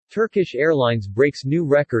Turkish Airlines breaks new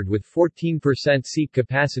record with 14% seat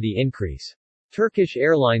capacity increase. Turkish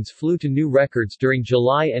Airlines flew to new records during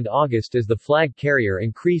July and August as the flag carrier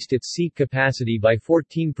increased its seat capacity by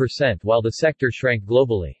 14% while the sector shrank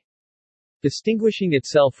globally. Distinguishing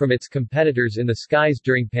itself from its competitors in the skies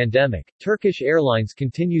during pandemic, Turkish Airlines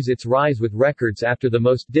continues its rise with records after the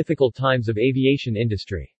most difficult times of aviation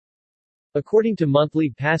industry. According to monthly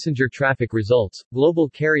passenger traffic results, global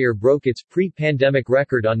carrier broke its pre-pandemic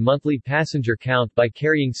record on monthly passenger count by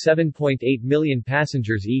carrying 7.8 million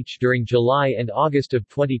passengers each during July and August of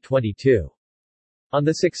 2022. On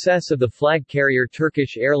the success of the flag carrier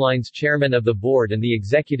Turkish Airlines chairman of the board and the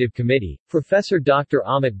executive committee, Professor Dr.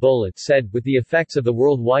 Ahmet Bolat said, with the effects of the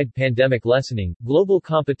worldwide pandemic lessening, global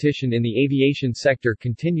competition in the aviation sector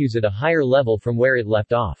continues at a higher level from where it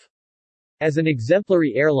left off. As an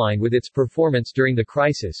exemplary airline with its performance during the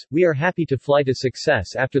crisis, we are happy to fly to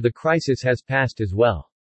success after the crisis has passed as well.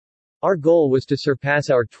 Our goal was to surpass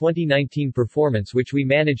our 2019 performance, which we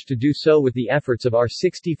managed to do so with the efforts of our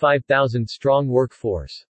 65,000-strong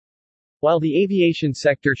workforce. While the aviation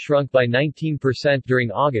sector shrunk by 19% during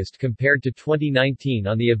August compared to 2019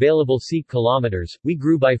 on the available seat kilometers, we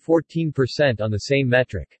grew by 14% on the same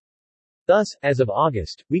metric. Thus, as of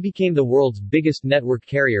August, we became the world's biggest network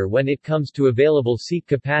carrier when it comes to available seat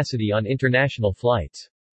capacity on international flights.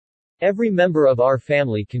 Every member of our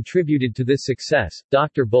family contributed to this success,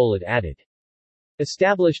 Dr. Bolat added.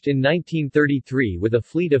 Established in 1933 with a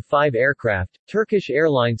fleet of 5 aircraft, Turkish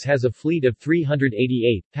Airlines has a fleet of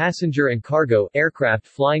 388 passenger and cargo aircraft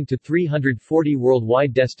flying to 340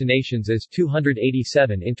 worldwide destinations as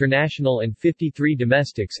 287 international and 53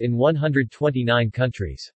 domestics in 129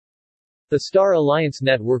 countries. The Star Alliance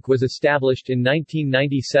network was established in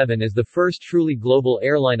 1997 as the first truly global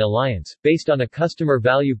airline alliance, based on a customer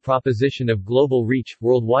value proposition of global reach,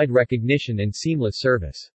 worldwide recognition and seamless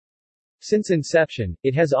service. Since inception,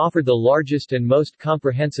 it has offered the largest and most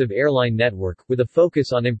comprehensive airline network, with a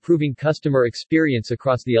focus on improving customer experience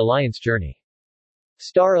across the alliance journey.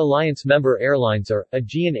 Star Alliance member airlines are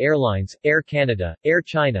Aegean Airlines, Air Canada, Air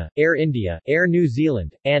China, Air India, Air New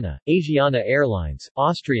Zealand, ANA, Asiana Airlines,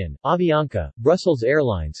 Austrian, Avianca, Brussels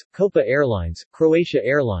Airlines, Copa Airlines, Croatia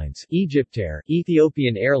Airlines, Egyptair,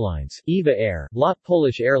 Ethiopian Airlines, EVA Air, LOT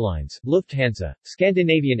Polish Airlines, Lufthansa,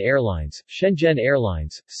 Scandinavian Airlines, Shenzhen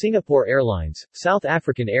Airlines, Singapore Airlines, South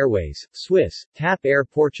African Airways, Swiss, TAP Air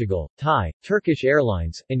Portugal, Thai, Turkish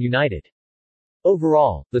Airlines, and United.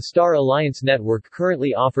 Overall, the Star Alliance network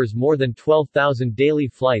currently offers more than 12,000 daily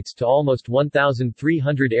flights to almost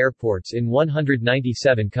 1,300 airports in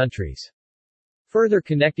 197 countries. Further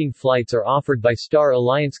connecting flights are offered by Star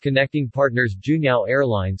Alliance connecting partners Junyao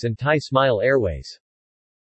Airlines and Thai Smile Airways.